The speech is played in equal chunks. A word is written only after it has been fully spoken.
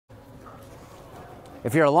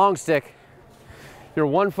If you're a long stick, you're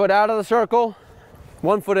 1 foot out of the circle,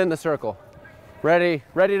 1 foot in the circle. Ready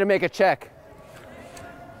to make a check.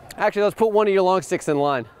 Actually, let's put one of your long sticks in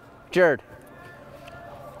line. Jared.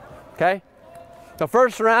 Okay? The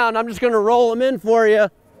first round, I'm just gonna roll them in for you.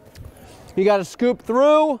 You gotta scoop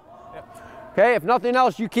through. Okay, if nothing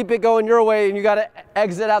else, you keep it going your way and you gotta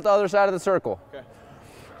exit out the other side of the circle.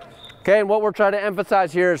 Okay, and what we're trying to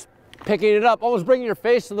emphasize here is picking it up, almost bringing your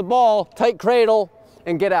face to the ball, tight cradle,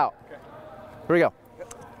 and get out. Here we go.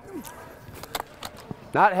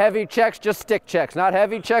 Not heavy checks, just stick checks. Not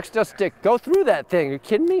heavy checks, just stick. Go through that thing. Are you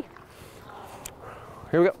kidding me?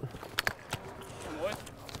 Here we go.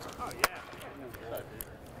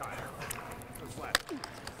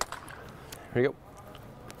 Here you go.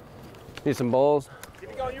 Need some bowls. Keep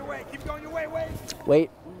it going your way. Keep it going your way. Wait.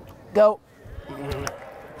 Go.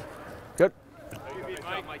 Good.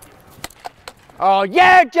 Oh,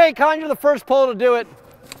 yeah, Jay Con, you're the first pole to do it.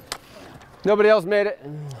 Nobody else made it.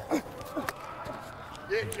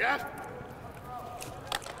 Yeah, Jeff.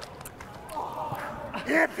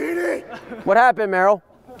 Yeah, Petey. What happened, Merrill?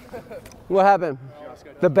 What happened?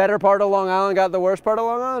 The better part of Long Island got the worst part of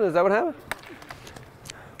Long Island? Is that what happened?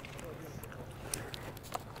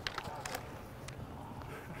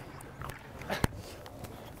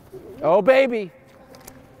 Oh, baby.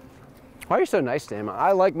 Why are you so nice to him?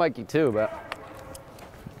 I like Mikey too, but.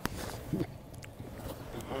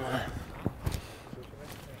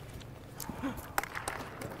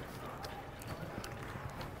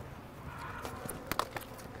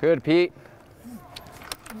 Good, Pete.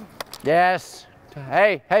 Yes.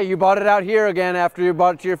 Hey, you bought it out here again after you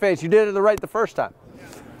bought it to your face. You did it right the first time.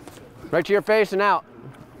 Right to your face and out.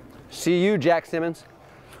 See you, Jack Simmons.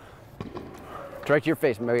 It's right to your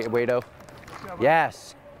face, Wado.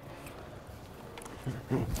 Yes.